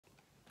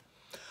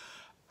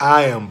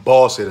I am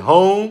Boss at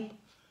Home.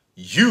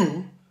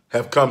 You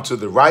have come to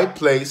the right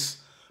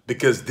place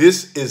because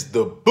this is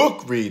the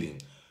book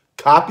reading,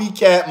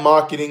 Copycat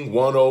Marketing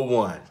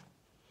 101.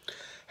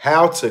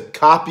 How to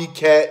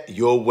Copycat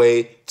Your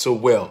Way to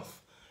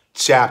Wealth,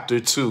 Chapter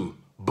 2,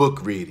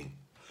 book reading.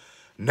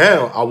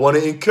 Now, I want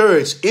to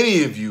encourage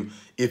any of you,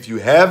 if you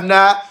have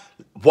not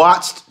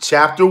watched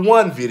Chapter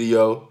 1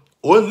 video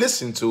or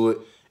listened to it,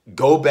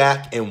 go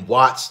back and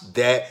watch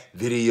that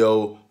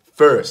video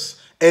first.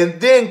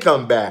 And then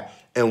come back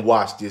and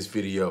watch this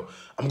video.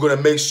 I'm going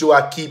to make sure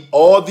I keep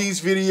all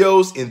these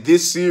videos in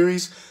this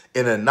series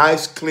in a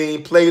nice,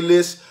 clean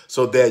playlist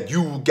so that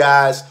you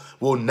guys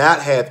will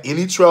not have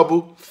any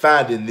trouble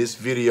finding this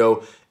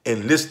video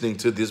and listening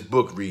to this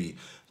book read.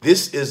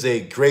 This is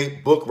a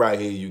great book right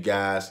here, you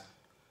guys,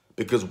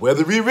 because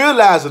whether we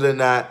realize it or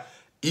not,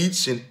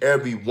 each and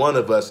every one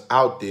of us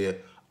out there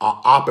are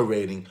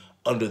operating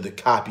under the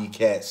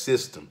copycat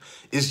system.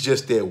 It's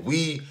just that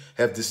we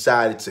have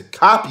decided to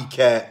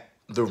copycat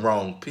the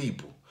wrong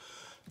people.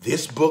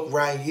 This book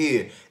right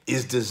here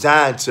is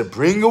designed to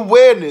bring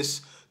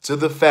awareness to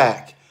the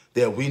fact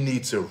that we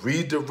need to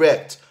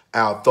redirect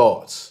our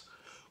thoughts.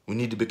 We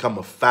need to become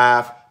a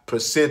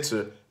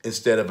 5%er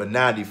instead of a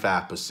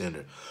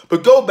 95%er.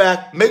 But go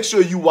back, make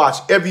sure you watch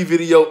every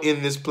video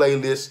in this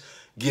playlist.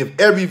 Give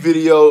every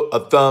video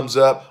a thumbs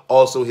up.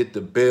 Also hit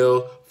the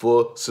bell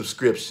for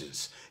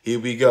subscriptions. Here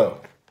we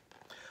go.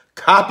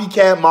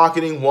 Copycat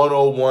Marketing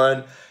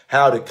 101,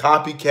 How to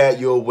Copycat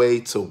Your Way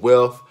to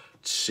Wealth,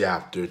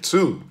 Chapter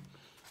 2.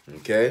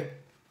 Okay?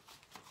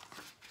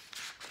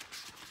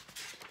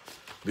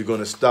 We're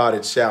going to start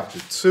at Chapter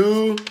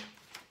 2.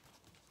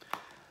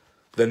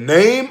 The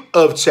name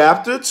of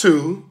Chapter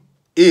 2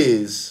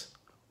 is,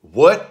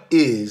 What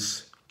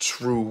is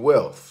True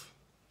Wealth?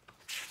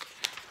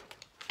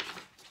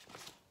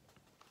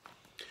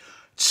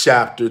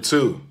 Chapter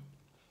 2.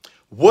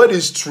 What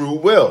is true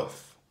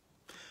wealth?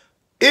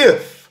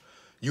 If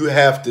you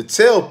have to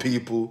tell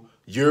people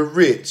you're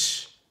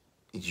rich,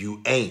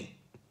 you ain't.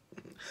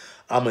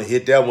 I'm going to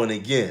hit that one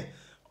again.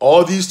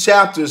 All these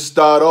chapters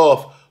start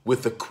off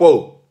with a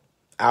quote.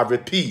 I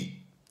repeat,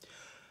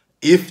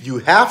 if you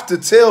have to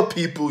tell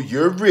people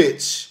you're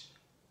rich,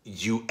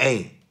 you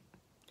ain't.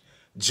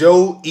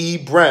 Joe E.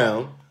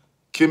 Brown,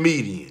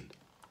 comedian.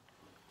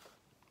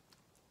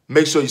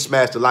 Make sure you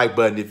smash the like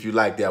button if you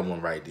like that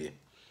one right there.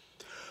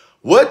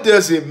 What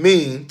does it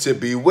mean to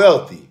be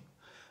wealthy?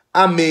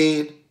 I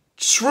mean,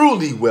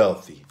 truly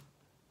wealthy.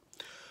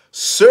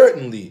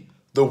 Certainly,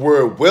 the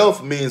word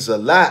wealth means a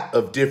lot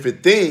of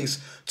different things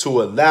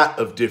to a lot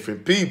of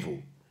different people.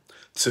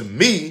 To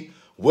me,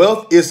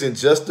 wealth isn't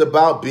just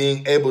about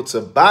being able to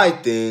buy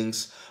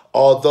things,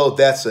 although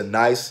that's a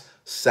nice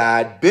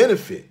side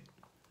benefit.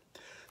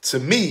 To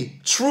me,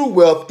 true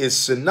wealth is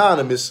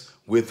synonymous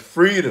with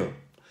freedom.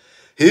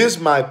 Here's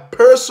my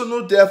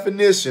personal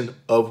definition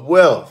of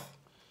wealth.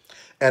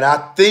 And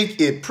I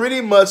think it pretty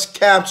much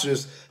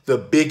captures the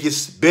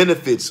biggest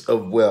benefits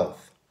of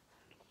wealth.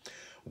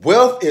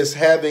 Wealth is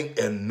having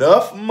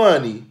enough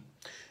money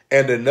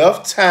and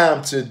enough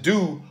time to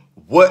do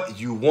what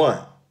you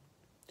want,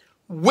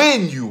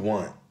 when you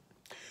want.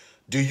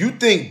 Do you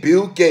think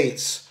Bill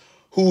Gates,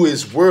 who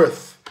is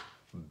worth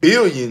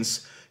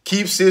billions,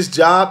 keeps his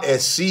job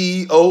as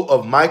CEO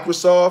of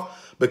Microsoft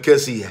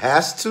because he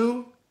has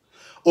to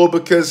or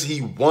because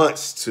he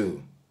wants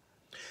to?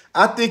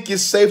 I think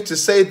it's safe to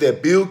say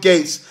that Bill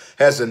Gates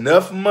has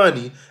enough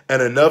money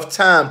and enough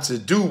time to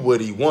do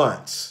what he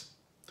wants,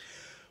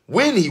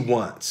 when he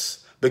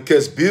wants,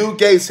 because Bill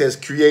Gates has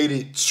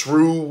created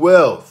true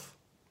wealth,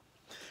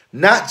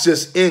 not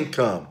just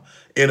income.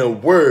 In a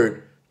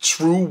word,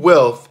 true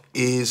wealth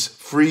is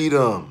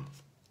freedom.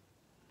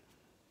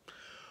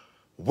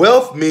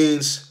 Wealth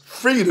means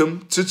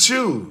freedom to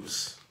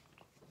choose.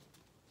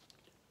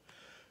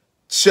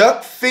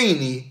 Chuck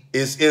Feeney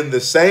is in the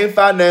same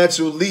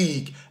financial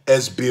league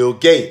as Bill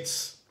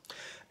Gates.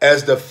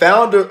 As the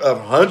founder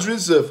of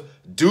hundreds of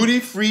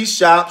duty-free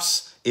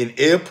shops in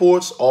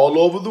airports all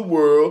over the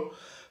world,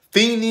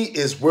 Feeney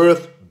is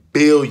worth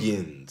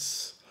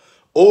billions.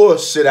 Or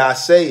should I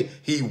say,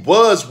 he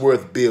was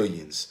worth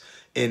billions.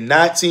 In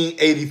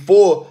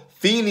 1984,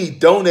 Feeney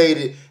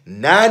donated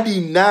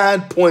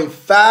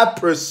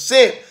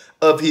 99.5%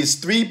 of his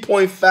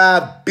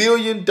 $3.5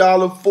 billion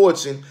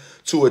fortune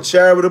to a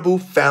charitable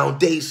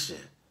foundation.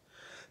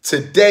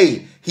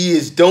 Today, he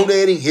is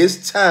donating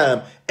his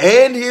time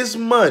and his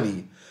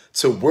money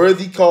to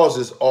worthy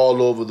causes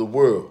all over the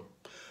world.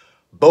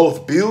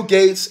 Both Bill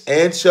Gates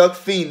and Chuck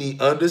Feeney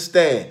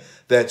understand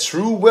that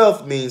true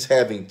wealth means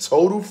having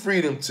total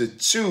freedom to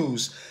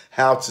choose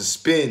how to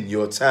spend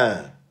your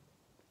time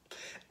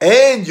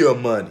and your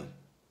money.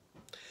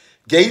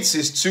 Gates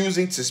is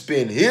choosing to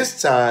spend his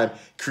time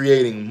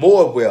creating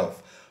more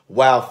wealth,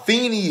 while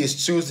Feeney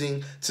is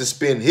choosing to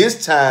spend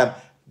his time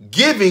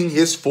giving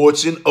his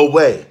fortune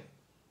away.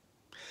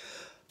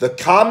 The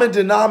common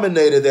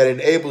denominator that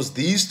enables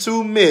these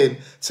two men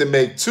to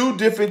make two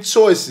different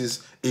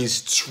choices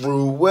is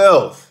true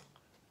wealth.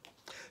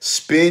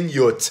 Spend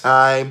your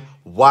time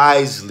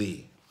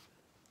wisely.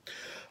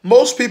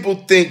 Most people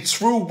think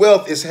true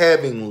wealth is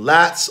having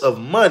lots of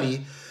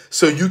money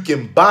so you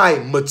can buy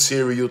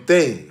material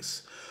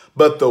things.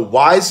 But the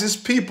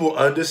wisest people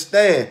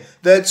understand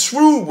that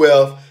true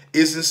wealth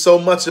isn't so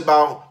much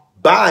about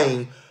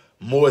buying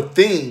more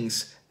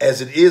things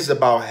as it is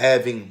about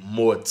having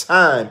more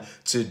time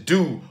to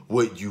do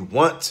what you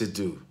want to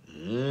do.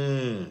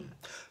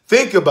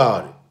 Think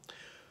about it.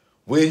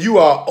 When you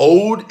are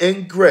old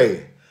and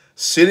gray,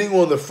 sitting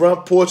on the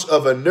front porch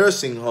of a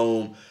nursing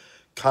home,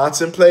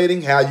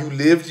 contemplating how you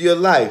lived your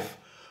life,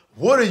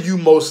 what are you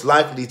most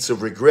likely to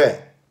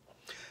regret?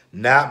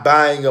 Not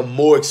buying a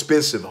more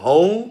expensive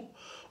home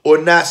or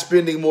not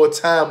spending more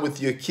time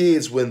with your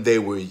kids when they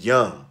were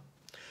young?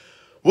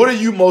 What are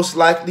you most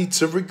likely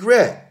to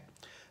regret?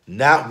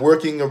 Not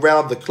working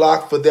around the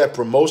clock for that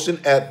promotion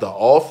at the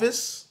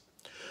office?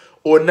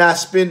 Or not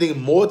spending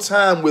more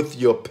time with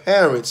your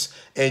parents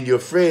and your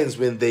friends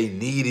when they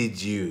needed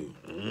you?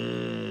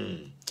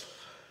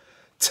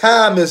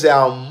 Time is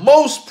our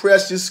most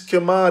precious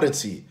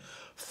commodity,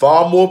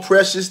 far more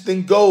precious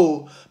than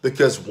gold,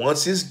 because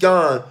once it's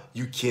gone,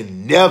 you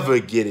can never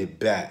get it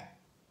back.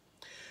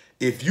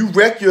 If you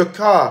wreck your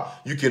car,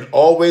 you can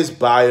always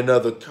buy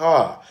another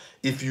car.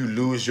 If you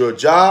lose your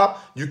job,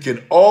 you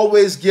can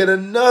always get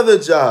another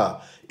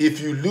job. If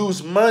you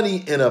lose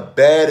money in a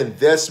bad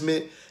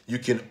investment, you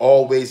can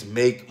always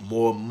make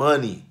more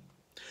money.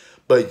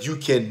 But you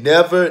can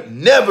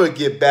never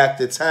get back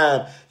the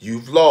time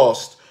you've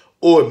lost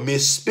or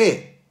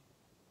misspent,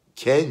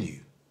 can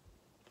you?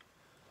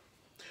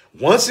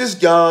 Once it's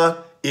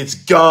gone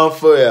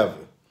forever.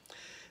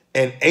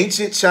 An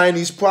ancient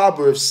Chinese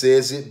proverb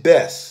says it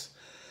best.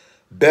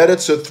 Better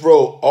to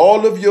throw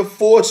all of your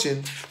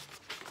fortune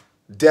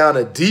down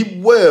a deep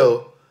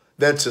well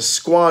than to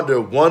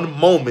squander one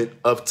moment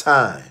of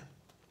time.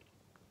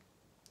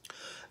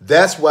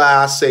 That's why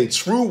I say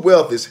true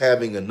wealth is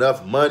having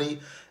enough money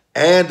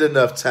and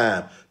enough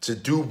time to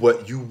do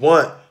what you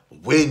want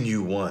when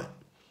you want.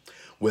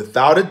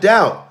 Without a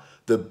doubt,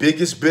 the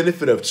biggest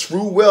benefit of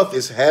true wealth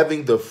is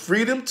having the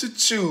freedom to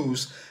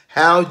choose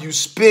how you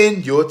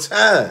spend your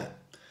time.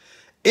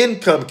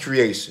 Income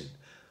creation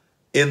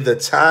in the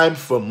time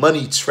for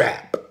money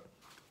trap.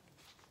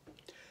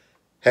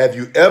 Have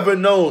you ever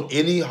known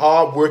any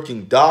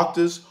hardworking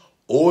doctors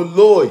or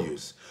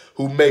lawyers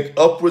who make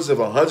upwards of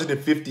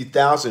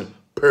 $150,000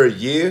 per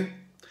year,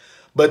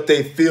 but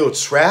they feel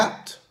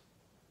trapped?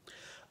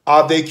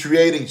 Are they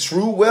creating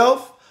true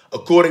wealth?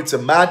 According to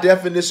my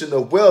definition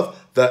of wealth,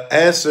 the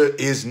answer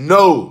is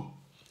no.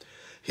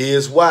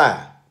 Here's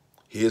why.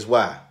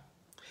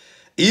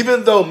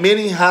 Even though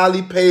many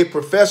highly paid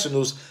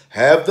professionals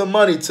have the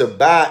money to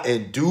buy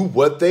and do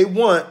what they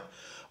want,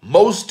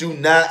 most do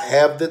not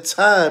have the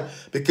time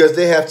because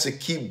they have to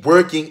keep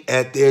working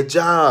at their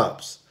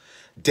jobs,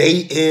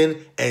 day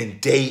in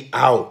and day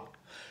out.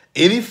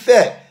 In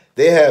effect,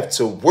 they have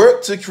to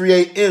work to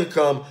create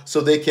income so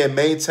they can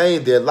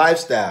maintain their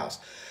lifestyles.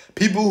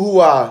 People who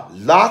are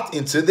locked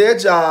into their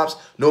jobs,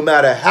 no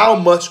matter how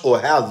much or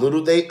how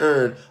little they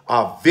earn,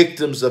 are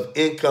victims of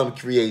income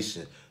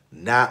creation,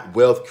 not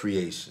wealth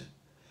creation.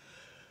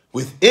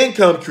 With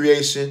income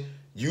creation,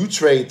 you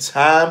trade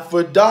time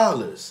for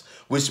dollars,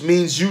 which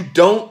means you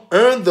don't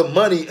earn the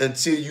money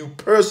until you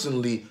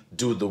personally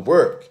do the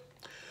work.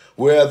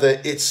 Whether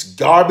it's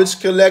garbage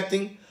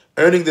collecting,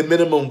 earning the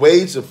minimum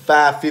wage of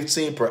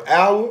 $5.15 per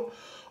hour,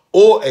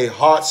 or a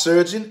heart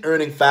surgeon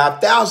earning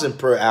 $5,000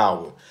 per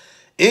hour,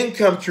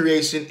 income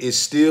creation is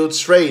still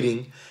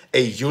trading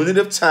a unit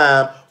of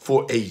time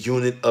for a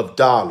unit of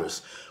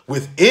dollars.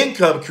 With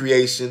income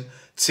creation,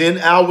 10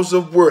 hours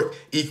of work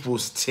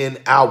equals 10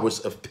 hours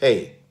of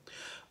pay.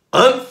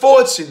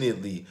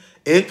 Unfortunately,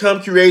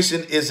 income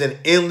creation is an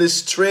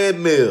endless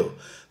treadmill.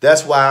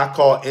 That's why I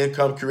call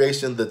income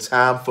creation the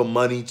time for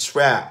money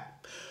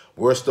trap.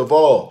 Worst of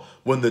all,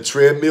 when the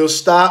treadmill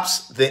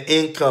stops, the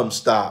income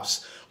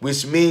stops,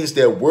 which means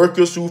that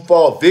workers who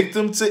fall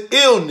victim to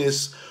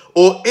illness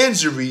or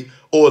injury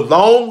or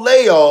long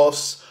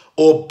layoffs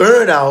or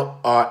burnout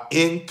are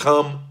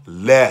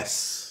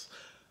income-less.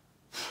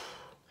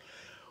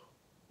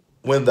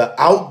 When the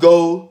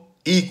outgo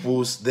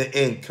equals the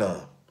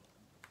income.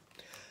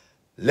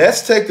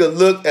 Let's take a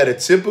look at a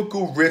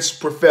typical rich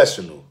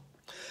professional.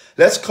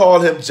 Let's call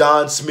him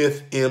John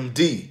Smith,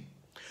 MD,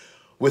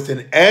 with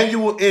an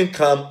annual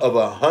income of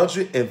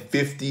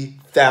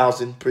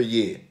 $150,000 per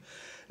year.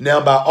 Now,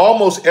 by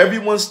almost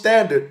everyone's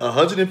standard,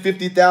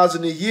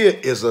 $150,000 a year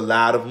is a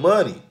lot of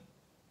money.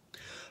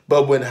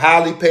 But when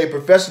highly paid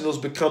professionals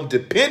become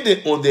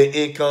dependent on their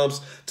incomes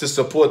to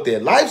support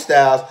their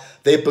lifestyles,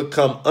 they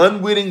become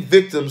unwitting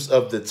victims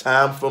of the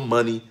time for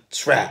money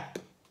trap.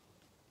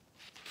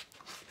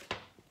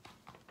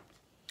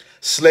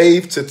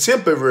 Slave to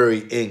temporary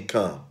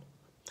income.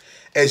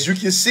 As you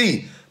can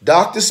see,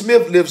 Dr.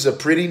 Smith lives a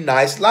pretty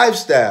nice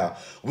lifestyle.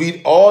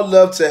 We'd all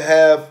love to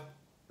have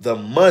the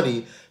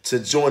money to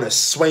join a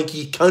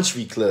swanky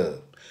country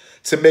club,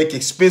 to make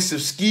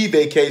expensive ski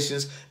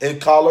vacations in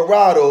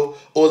Colorado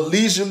or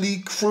leisurely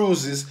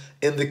cruises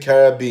in the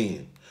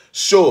Caribbean.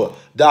 Sure,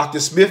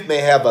 Dr. Smith may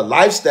have a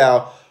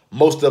lifestyle,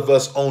 most of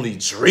us only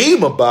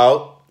dream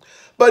about,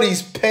 but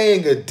he's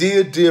paying a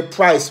dear, dear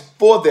price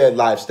for that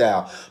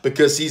lifestyle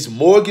because he's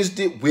mortgaged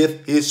it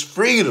with his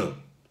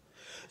freedom.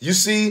 You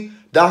see,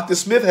 Dr.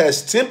 Smith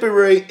has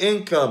temporary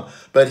income,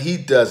 but he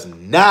does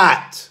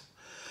not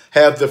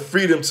have the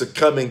freedom to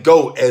come and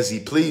go as he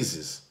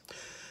pleases.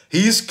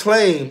 He's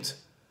chained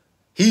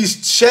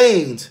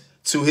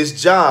to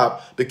his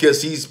job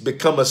because he's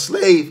become a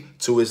slave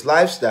to his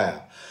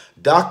lifestyle.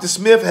 Dr.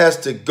 Smith has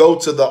to go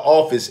to the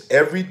office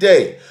every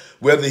day,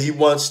 whether he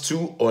wants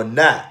to or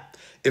not.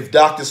 If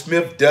Dr.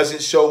 Smith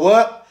doesn't show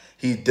up,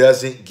 he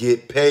doesn't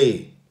get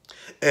paid.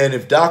 And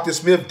if Dr.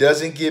 Smith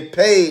doesn't get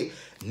paid,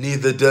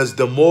 neither does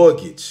the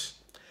mortgage,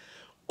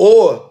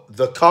 or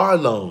the car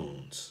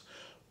loans,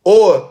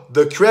 or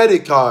the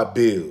credit card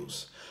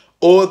bills,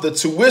 or the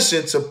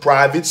tuition to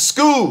private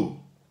school.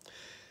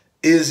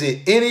 Is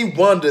it any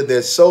wonder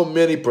that so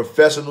many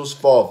professionals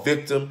fall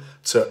victim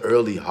to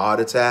early heart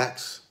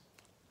attacks?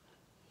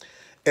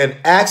 An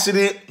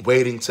accident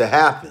waiting to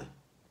happen.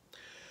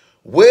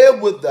 Where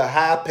would the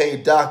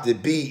high-paid doctor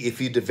be if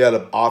he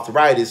developed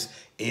arthritis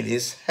in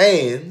his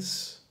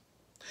hands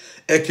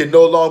and can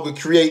no longer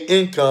create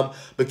income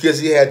because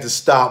he had to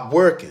stop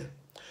working?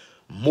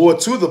 More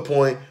to the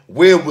point,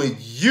 where would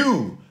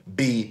you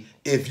be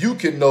if you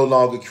can no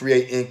longer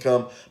create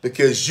income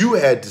because you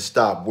had to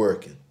stop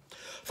working?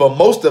 For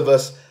most of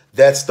us,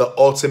 that's the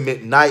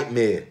ultimate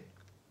nightmare.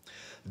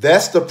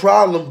 That's the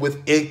problem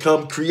with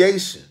income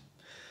creation.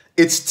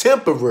 It's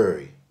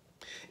temporary.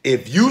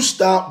 If you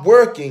stop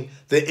working,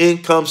 the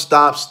income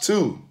stops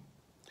too.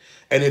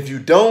 And if you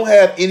don't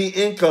have any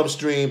income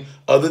stream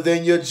other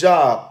than your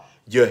job,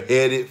 you're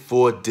headed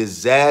for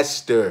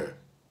disaster.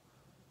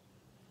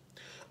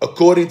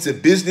 According to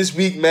Business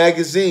Week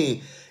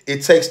magazine,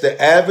 it takes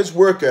the average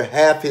worker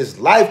half his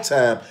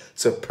lifetime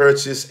to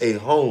purchase a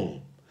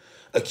home,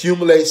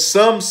 accumulate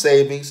some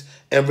savings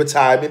and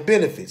retirement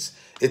benefits.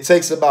 It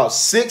takes about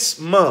 6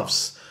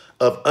 months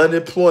of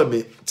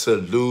unemployment to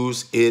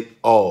lose it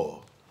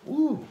all.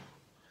 Ooh.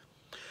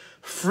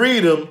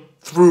 Freedom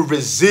through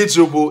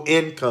residual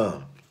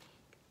income.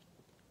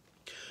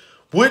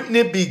 Wouldn't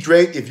it be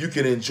great if you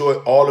could enjoy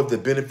all of the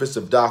benefits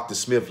of Dr.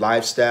 Smith's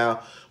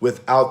lifestyle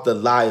without the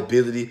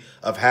liability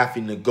of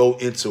having to go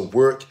into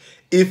work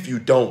if you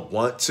don't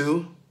want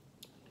to?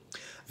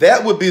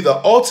 That would be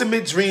the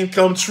ultimate dream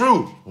come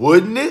true,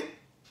 wouldn't it?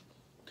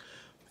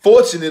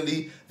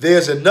 Fortunately,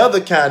 there's another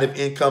kind of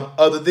income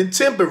other than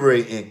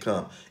temporary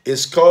income.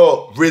 It's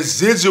called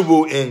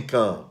residual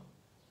income.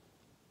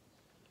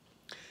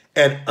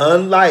 And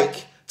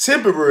unlike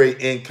temporary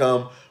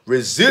income,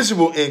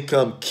 residual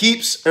income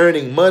keeps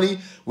earning money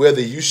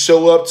whether you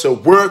show up to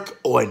work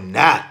or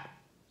not.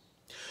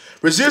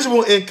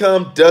 Residual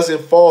income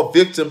doesn't fall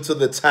victim to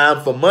the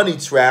time for money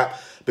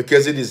trap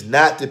because it is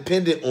not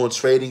dependent on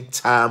trading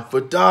time for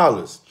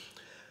dollars.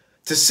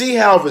 To see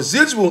how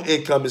residual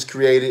income is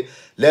created,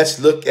 let's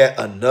look at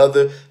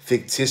another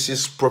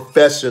fictitious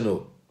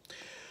professional.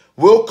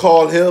 We'll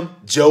call him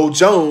Joe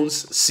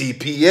Jones,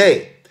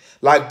 CPA.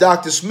 Like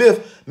Dr.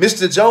 Smith,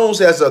 Mr. Jones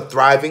has a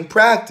thriving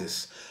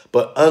practice.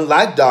 But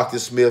unlike Dr.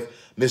 Smith,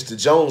 Mr.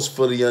 Jones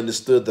fully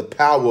understood the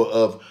power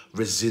of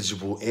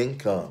residual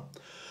income.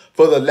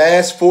 For the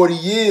last 40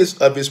 years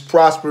of his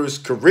prosperous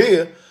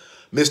career,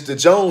 Mr.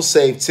 Jones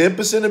saved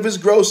 10% of his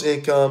gross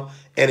income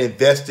and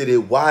invested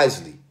it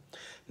wisely.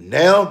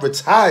 Now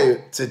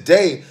retired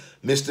today,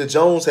 Mr.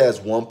 Jones has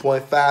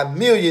 $1.5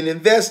 million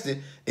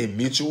invested in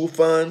mutual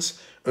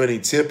funds, earning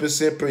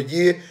 10% per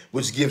year,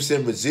 which gives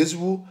him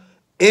residual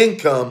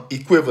income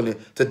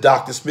equivalent to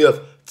Dr. Smith's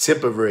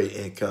temporary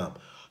income,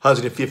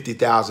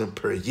 $150,000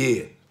 per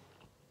year.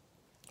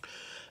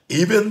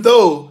 Even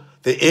though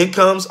the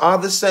incomes are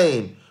the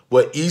same,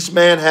 what each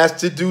man has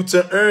to do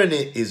to earn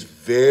it is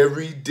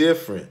very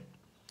different.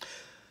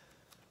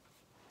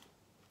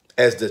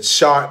 As the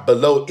chart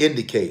below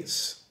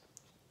indicates.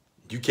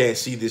 You can't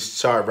see this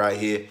chart right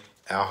here.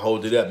 I'll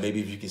hold it up. Maybe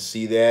if you can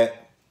see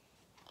that.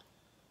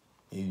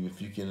 Maybe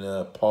if you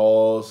can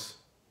pause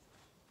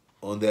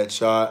on that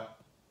chart.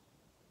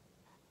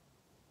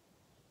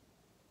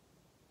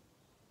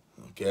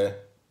 Okay.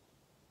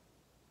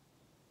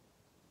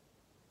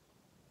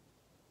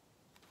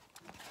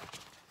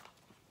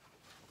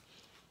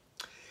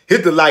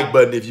 Hit the like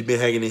button if you've been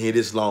hanging in here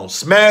this long.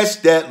 Smash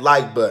that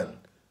like button.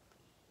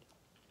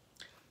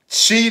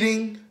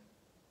 Cheating.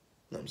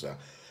 No, I'm sorry.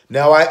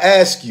 Now I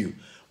ask you,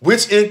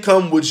 which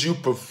income would you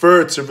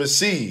prefer to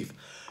receive?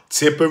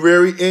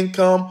 Temporary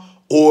income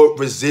or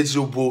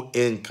residual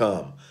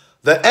income?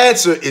 The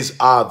answer is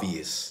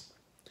obvious.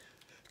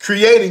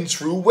 Creating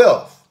true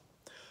wealth.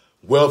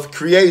 Wealth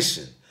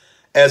creation,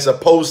 as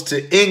opposed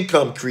to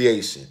income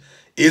creation,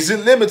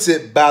 isn't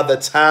limited by the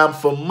time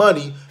for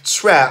money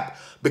trap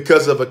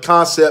because of a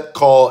concept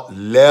called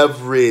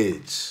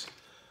leverage.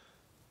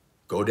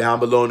 Go down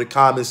below in the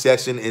comment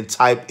section and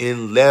type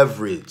in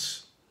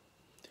leverage.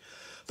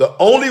 The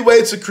only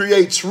way to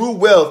create true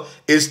wealth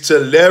is to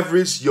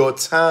leverage your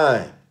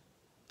time.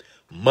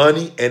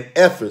 money, and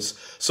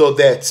efforts so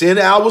that 10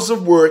 hours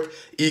of work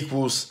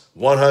equals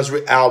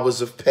 100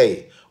 hours of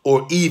pay,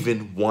 or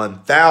even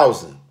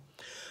 1,000.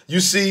 You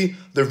see,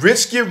 the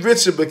rich get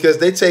richer because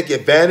they take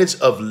advantage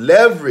of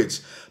leverage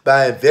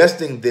by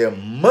investing their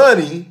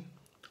money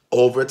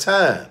over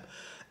time.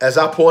 As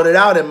I pointed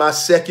out in my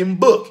second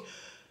book,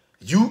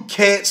 you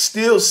can't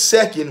steal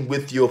second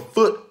with your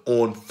foot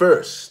on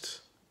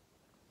first.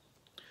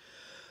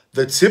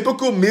 The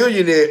typical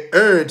millionaire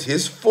earned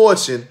his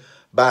fortune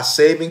by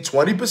saving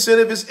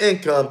 20% of his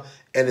income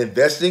and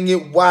investing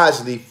it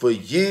wisely for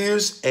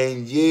years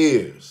and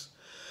years.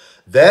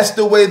 That's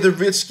the way the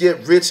rich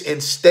get rich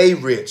and stay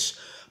rich,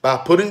 by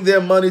putting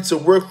their money to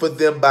work for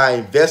them by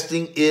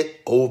investing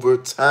it over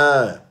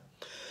time.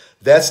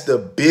 That's the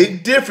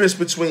big difference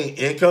between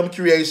income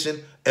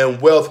creation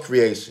and wealth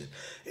creation.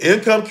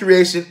 Income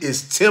creation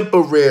is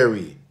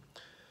temporary.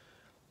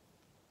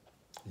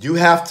 You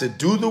have to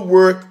do the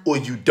work or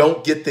you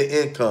don't get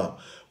the income.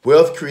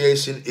 Wealth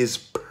creation is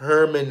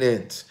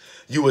permanent.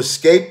 You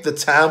escape the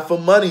time for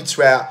money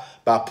trap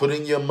by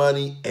putting your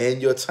money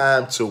and your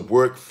time to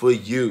work for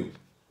you.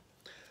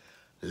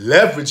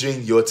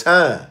 Leveraging your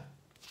time.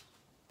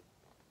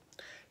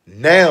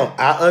 Now,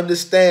 I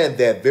understand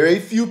that very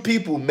few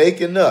people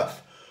make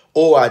enough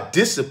or are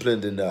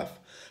disciplined enough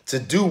to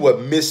do what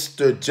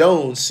Mr.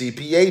 Jones,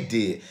 CPA,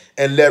 did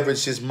and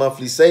leverage his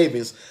monthly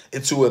savings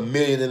into $1.5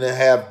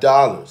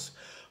 million.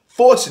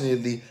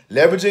 Fortunately,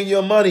 leveraging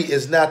your money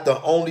is not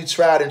the only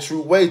tried and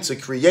true way to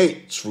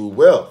create true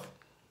wealth.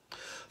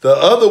 The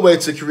other way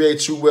to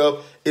create true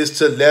wealth is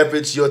to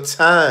leverage your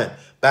time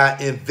by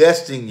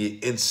investing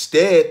it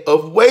instead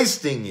of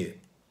wasting it.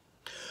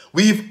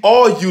 We've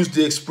all used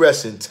the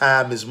expression,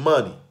 time is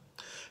money.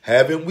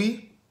 Haven't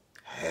we?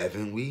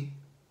 Haven't we?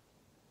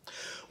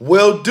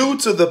 Well, due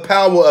to the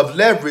power of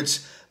leverage,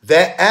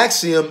 that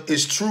axiom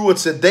is truer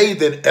today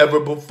than ever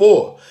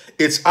before.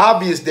 It's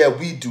obvious that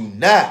we do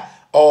not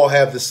all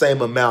have the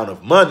same amount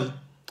of money,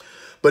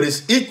 but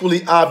it's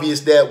equally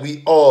obvious that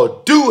we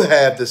all do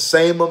have the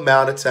same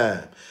amount of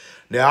time.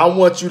 Now, I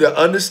want you to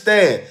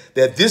understand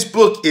that this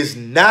book is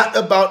not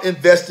about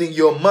investing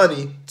your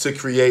money to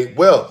create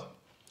wealth.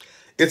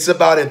 It's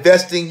about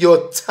investing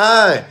your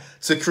time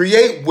to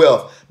create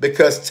wealth,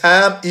 because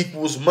time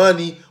equals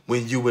money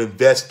when you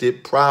invest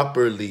it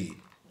properly.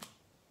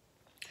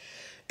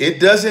 It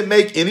doesn't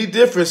make any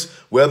difference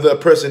whether a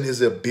person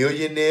is a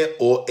billionaire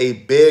or a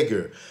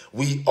beggar.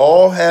 We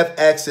all have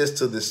access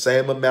to the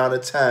same amount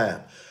of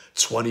time,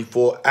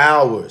 24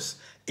 hours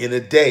in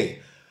a day,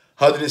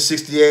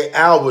 168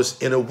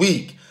 hours in a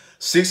week,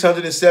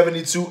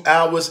 672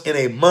 hours in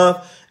a month,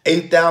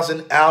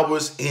 8,000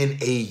 hours in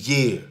a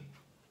year.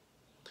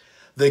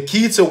 The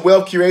key to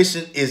wealth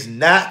creation is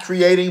not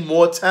creating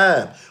more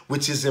time,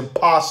 which is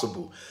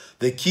impossible.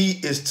 The key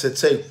is to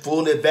take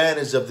full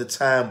advantage of the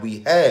time we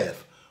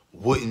have.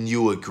 Wouldn't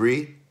you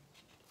agree?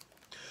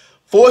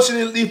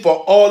 Fortunately for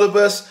all of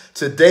us,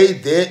 today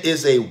there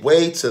is a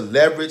way to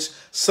leverage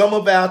some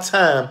of our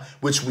time,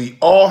 which we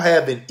all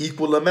have an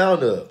equal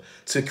amount of,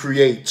 to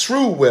create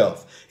true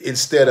wealth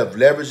instead of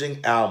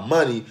leveraging our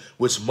money,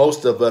 which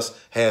most of us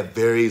have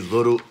very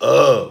little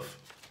of.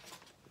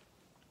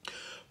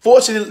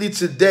 Fortunately,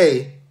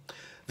 today,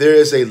 there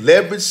is a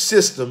leverage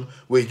system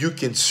where you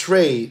can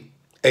trade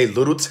a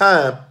little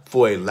time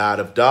for a lot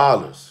of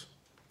dollars.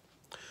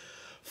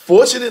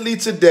 Fortunately,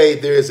 today,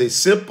 there is a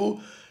simple,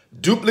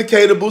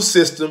 duplicatable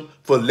system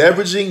for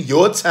leveraging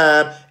your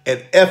time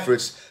and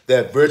efforts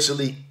that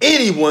virtually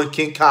anyone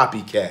can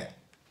copycat.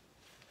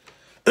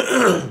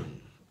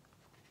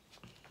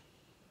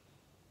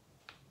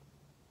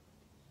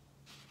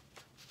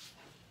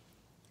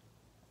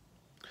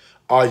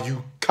 Are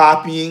you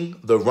copying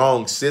the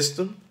wrong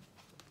system?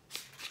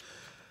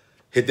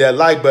 Hit that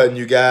like button,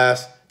 you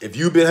guys. If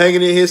you've been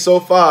hanging in here so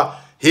far,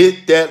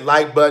 hit that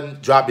like button.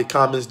 Drop your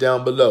comments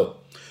down below.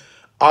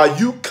 Are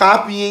you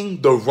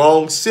copying the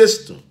wrong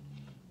system?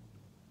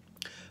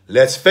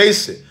 Let's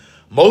face it,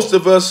 most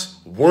of us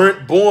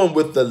weren't born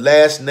with the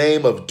last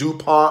name of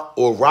DuPont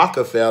or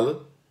Rockefeller.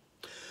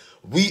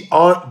 We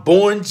aren't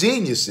born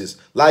geniuses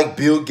like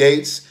Bill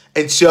Gates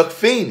and Chuck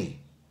Feeney.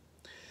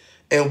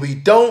 And we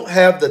don't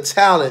have the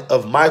talent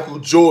of Michael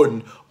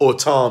Jordan or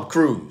Tom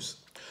Cruise.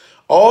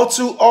 All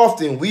too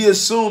often, we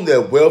assume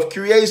that wealth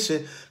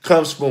creation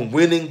comes from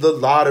winning the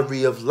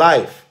lottery of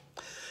life.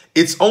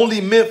 It's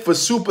only meant for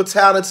super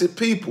talented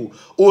people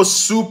or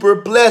super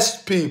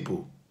blessed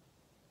people.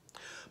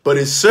 But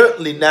it's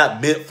certainly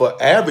not meant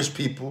for average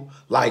people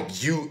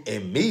like you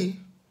and me.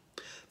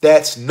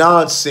 That's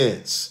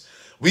nonsense.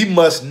 We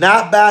must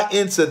not buy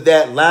into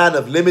that line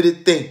of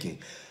limited thinking.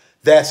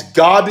 That's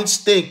garbage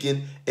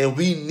thinking, and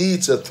we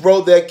need to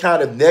throw that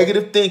kind of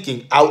negative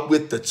thinking out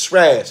with the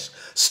trash,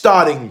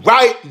 starting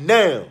right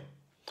now.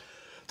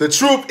 The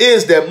truth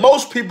is that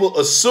most people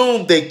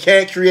assume they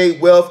can't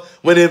create wealth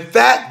when in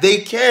fact they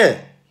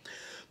can.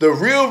 The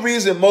real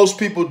reason most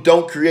people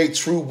don't create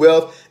true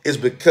wealth is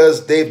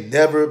because they've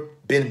never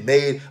been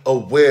made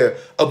aware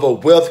of a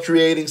wealth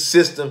creating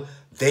system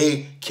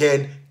they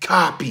can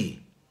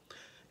copy.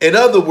 In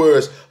other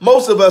words,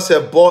 most of us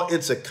have bought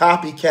into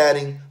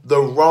copycatting the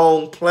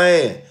wrong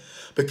plan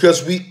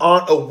because we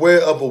aren't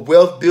aware of a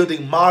wealth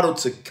building model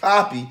to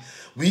copy.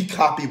 We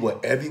copy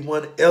what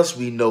everyone else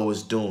we know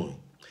is doing.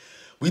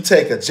 We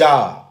take a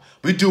job.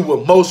 We do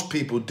what most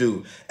people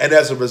do. And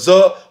as a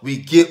result, we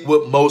get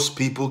what most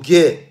people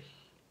get.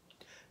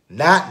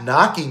 Not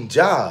knocking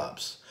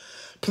jobs.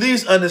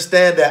 Please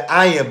understand that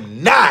I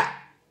am not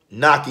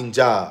knocking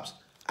jobs.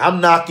 I'm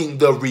knocking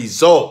the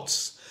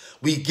results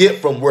we get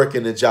from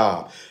working a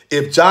job.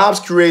 If jobs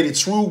created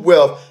true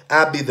wealth,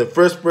 I'd be the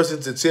first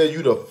person to tell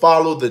you to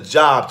follow the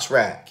job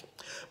track.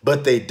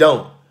 But they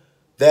don't.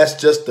 That's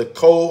just the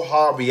cold,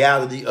 hard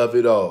reality of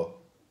it all.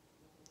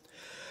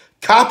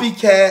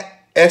 Copycat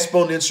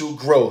exponential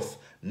growth,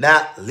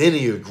 not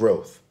linear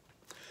growth.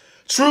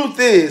 Truth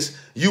is,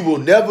 you will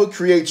never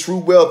create true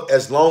wealth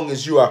as long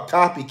as you are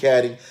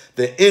copycatting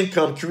the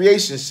income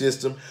creation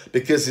system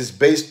because it's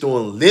based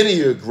on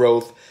linear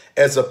growth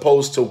as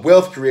opposed to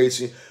wealth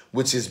creation,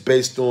 which is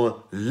based on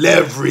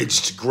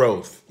leveraged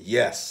growth.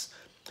 Yes.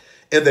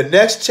 In the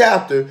next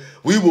chapter,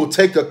 we will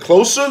take a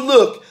closer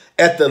look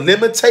at the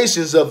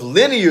limitations of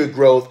linear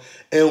growth,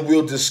 and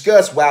we'll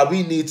discuss why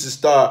we need to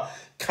start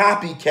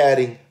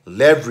copycatting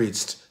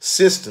leveraged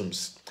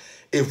systems.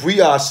 If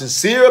we are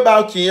sincere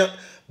about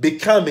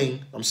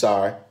becoming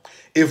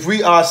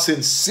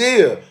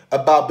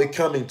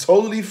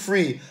totally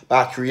free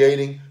by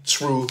creating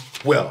true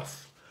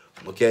wealth.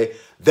 Okay,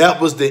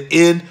 that was the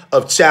end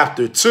of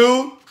chapter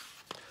 2.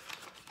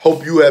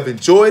 Hope you have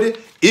enjoyed it.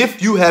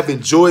 If you have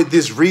enjoyed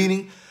this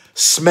reading,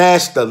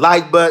 smash the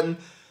like button.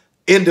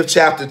 End of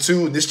chapter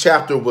 2. This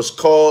chapter was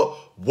called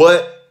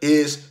What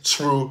is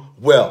True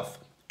Wealth?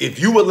 If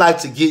you would like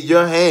to get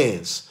your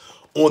hands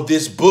on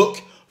this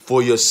book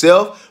for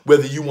yourself,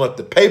 whether you want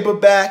the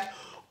paperback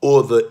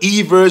or the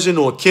e-version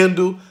on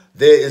Kindle,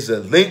 there is a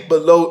link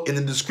below in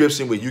the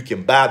description where you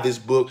can buy this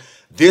book.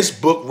 This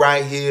book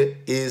right here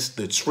is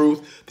the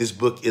truth. This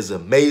book is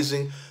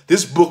amazing.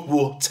 This book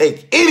will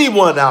take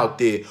anyone out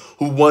there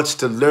who wants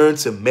to learn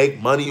to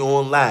make money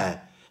online,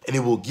 and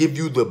it will give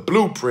you the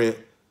blueprint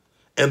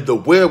and the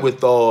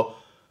wherewithal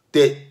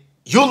that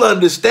you'll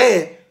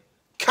understand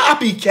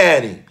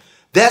copycatting.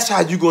 That's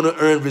how you're going to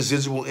earn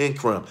residual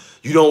income.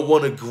 You don't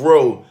want to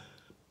grow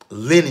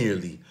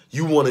linearly.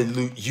 You want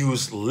to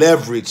use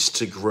leverage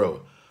to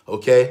grow,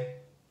 okay?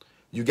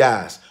 You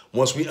guys,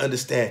 once we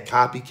understand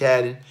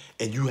copycatting,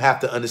 and you have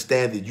to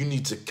understand that you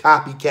need to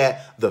copycat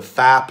the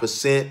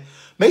 5%,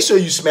 make sure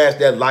you smash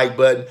that like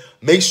button.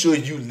 Make sure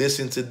you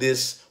listen to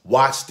this,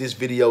 watch this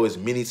video as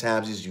many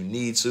times as you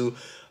need to.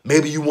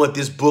 Maybe you want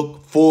this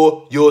book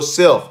for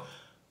yourself.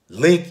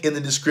 Link in the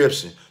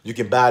description. You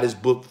can buy this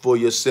book for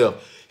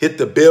yourself. Hit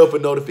the bell for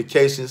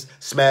notifications.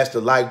 Smash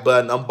the like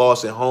button. I'm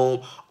Boss at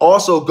Home.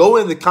 Also, go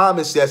in the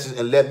comment section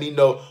and let me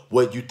know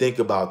what you think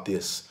about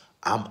this.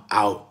 I'm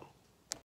out.